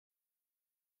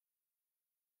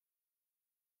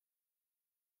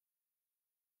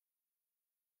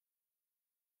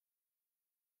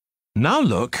Now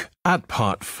look at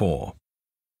part 4.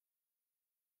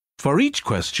 For each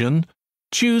question,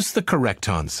 choose the correct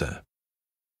answer.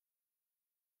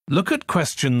 Look at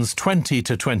questions 20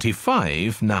 to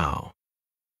 25 now.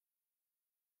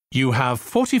 You have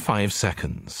 45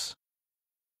 seconds.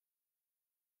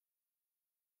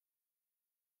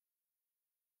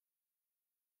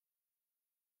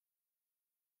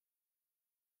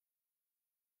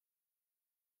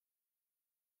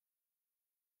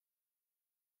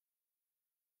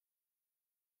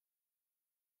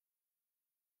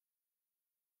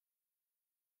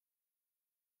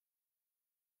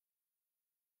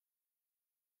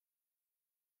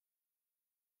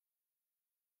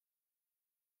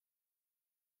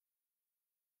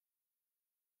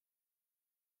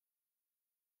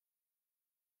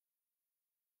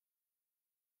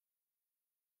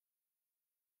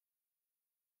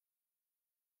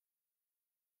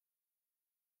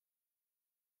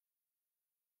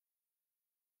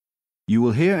 You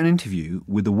will hear an interview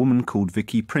with a woman called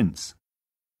Vicky Prince,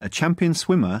 a champion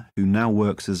swimmer who now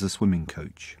works as a swimming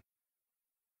coach.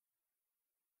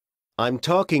 I'm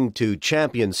talking to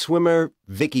champion swimmer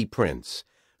Vicky Prince,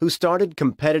 who started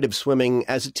competitive swimming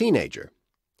as a teenager.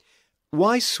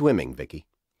 Why swimming, Vicky?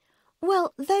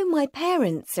 Well, though my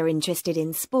parents are interested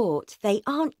in sport, they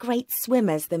aren't great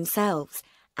swimmers themselves,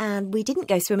 and we didn't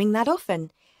go swimming that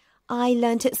often. I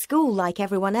learnt at school like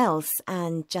everyone else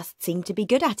and just seemed to be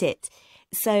good at it.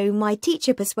 So my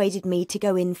teacher persuaded me to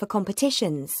go in for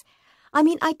competitions.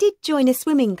 I did join a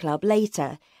swimming club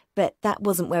later, but that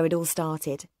wasn't where it all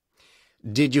started.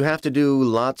 Did you have to do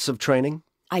lots of training?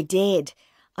 I did.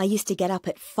 I used to get up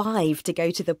at 5 to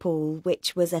go to the pool,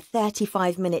 which was a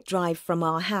 35-minute drive from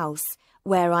our house,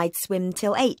 where I'd swim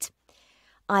till 8.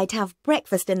 I'd have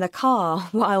breakfast in the car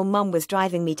while Mum was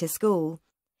driving me to school.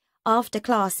 After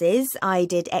classes, I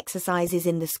did exercises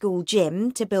in the school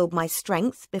gym to build my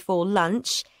strength before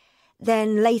lunch.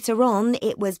 Then later on,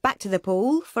 it was back to the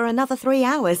pool for another 3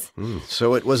 hours.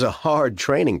 So it was a hard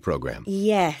training program.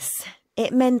 Yes.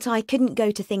 It meant I couldn't go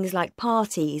to things like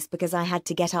parties because I had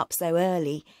to get up so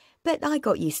early, but I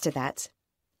got used to that.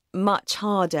 Much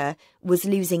harder was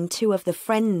losing 2 of the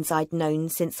friends I'd known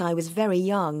since I was very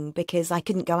young because I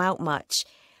couldn't go out much.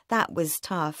 That was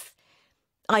tough.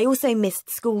 I also missed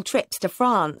school trips to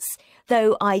France,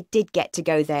 though I did get to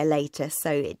go there later,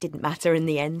 so it didn't matter in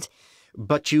the end.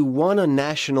 But you won a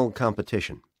national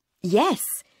competition. Yes,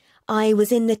 I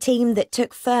was in the team that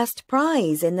took first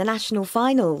prize in the national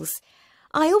finals.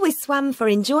 I always swam for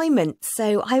enjoyment,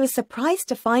 so I was surprised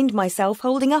to find myself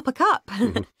holding up a cup.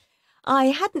 I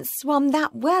hadn't swum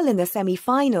that well in the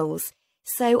semi-finals,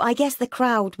 so I guess the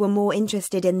crowd were more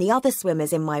interested in the other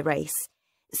swimmers in my race.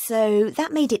 So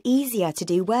that made it easier to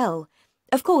do well.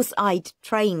 Of course, I'd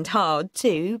trained hard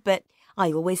too, but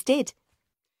I always did.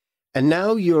 And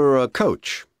now you're a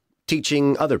coach,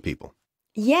 teaching other people.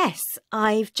 Yes,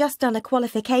 I've just done a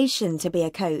qualification to be a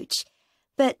coach.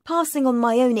 But passing on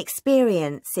my own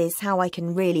experience is how I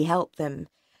can really help them.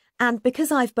 And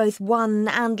because I've both won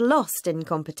and lost in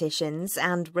competitions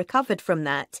and recovered from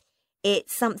that,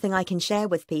 it's something I can share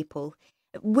with people.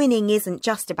 Winning isn't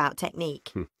just about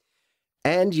technique.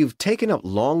 And you've taken up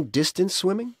long-distance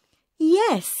swimming?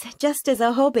 Yes, just as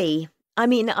a hobby.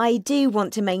 I do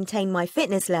want to maintain my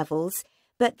fitness levels,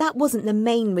 but that wasn't the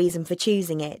main reason for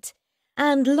choosing it.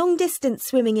 And long-distance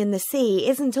swimming in the sea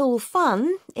isn't all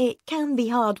fun. It can be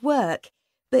hard work,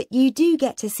 but you do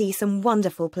get to see some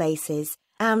wonderful places,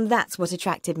 and that's what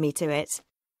attracted me to it.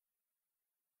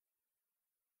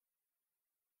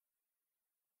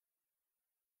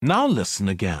 Now listen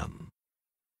again.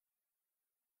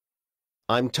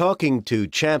 I'm talking to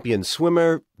champion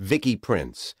swimmer Vicky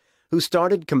Prince, who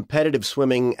started competitive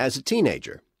swimming as a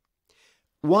teenager.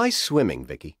 Why swimming,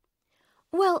 Vicky?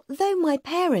 Well, though my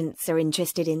parents are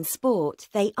interested in sport,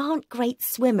 they aren't great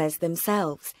swimmers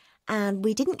themselves, and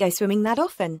we didn't go swimming that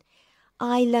often.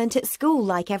 I learnt at school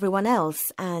like everyone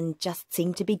else and just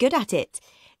seemed to be good at it.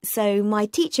 So my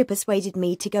teacher persuaded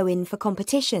me to go in for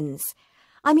competitions.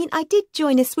 I did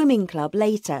join a swimming club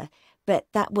later, but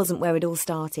that wasn't where it all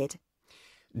started.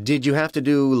 Did you have to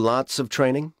do lots of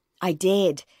training? I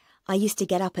did. I used to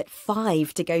get up at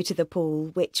 5 to go to the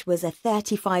pool, which was a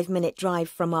 35-minute drive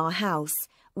from our house,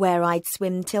 where I'd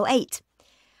swim till 8.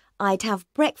 I'd have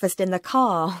breakfast in the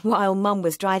car while Mum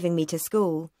was driving me to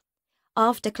school.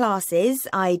 After classes,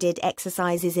 I did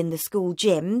exercises in the school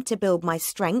gym to build my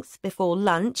strength before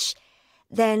lunch.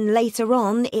 Then later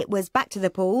on, it was back to the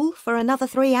pool for another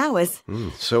 3 hours.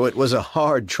 So it was a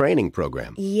hard training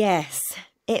program. Yes.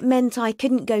 It meant I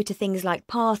couldn't go to things like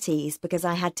parties because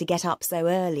I had to get up so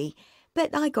early,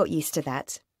 but I got used to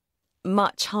that.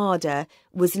 Much harder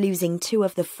was losing two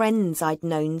of the friends I'd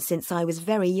known since I was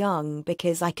very young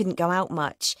because I couldn't go out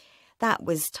much. That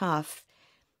was tough.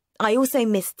 I also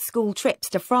missed school trips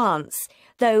to France,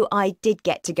 though I did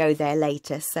get to go there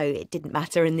later, so it didn't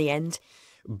matter in the end.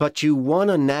 But you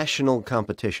won a national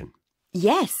competition.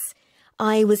 Yes,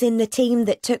 I was in the team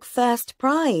that took first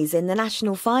prize in the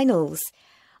national finals.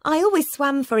 I always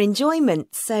swam for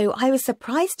enjoyment, so I was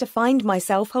surprised to find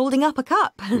myself holding up a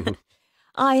cup.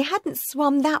 I hadn't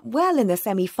swum that well in the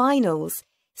semi-finals,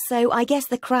 so I guess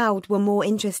the crowd were more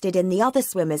interested in the other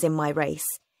swimmers in my race.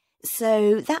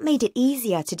 So that made it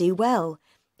easier to do well.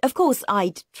 Of course,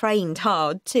 I'd trained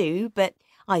hard too, but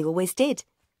I always did.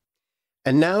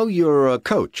 And now you're a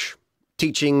coach,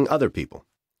 teaching other people.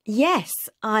 Yes,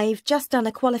 I've just done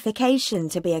a qualification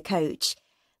to be a coach,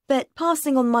 but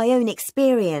passing on my own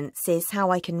experience is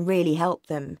how I can really help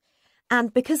them.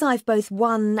 And because I've both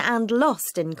won and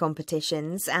lost in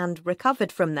competitions and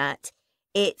recovered from that,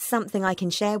 it's something I can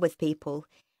share with people.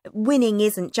 Winning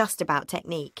isn't just about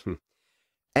technique.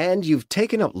 And you've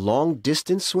taken up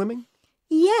long-distance swimming?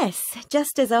 Yes,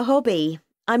 just as a hobby.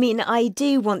 I mean, I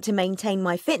do want to maintain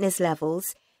my fitness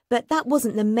levels, but that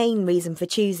wasn't the main reason for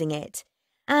choosing it.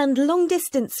 And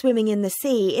long-distance swimming in the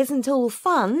sea isn't all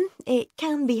fun. It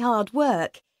can be hard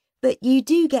work, but you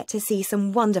do get to see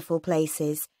some wonderful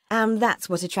places. And that's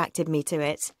what attracted me to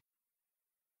it.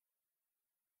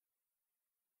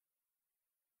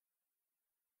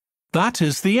 That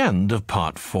is the end of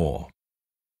part 4.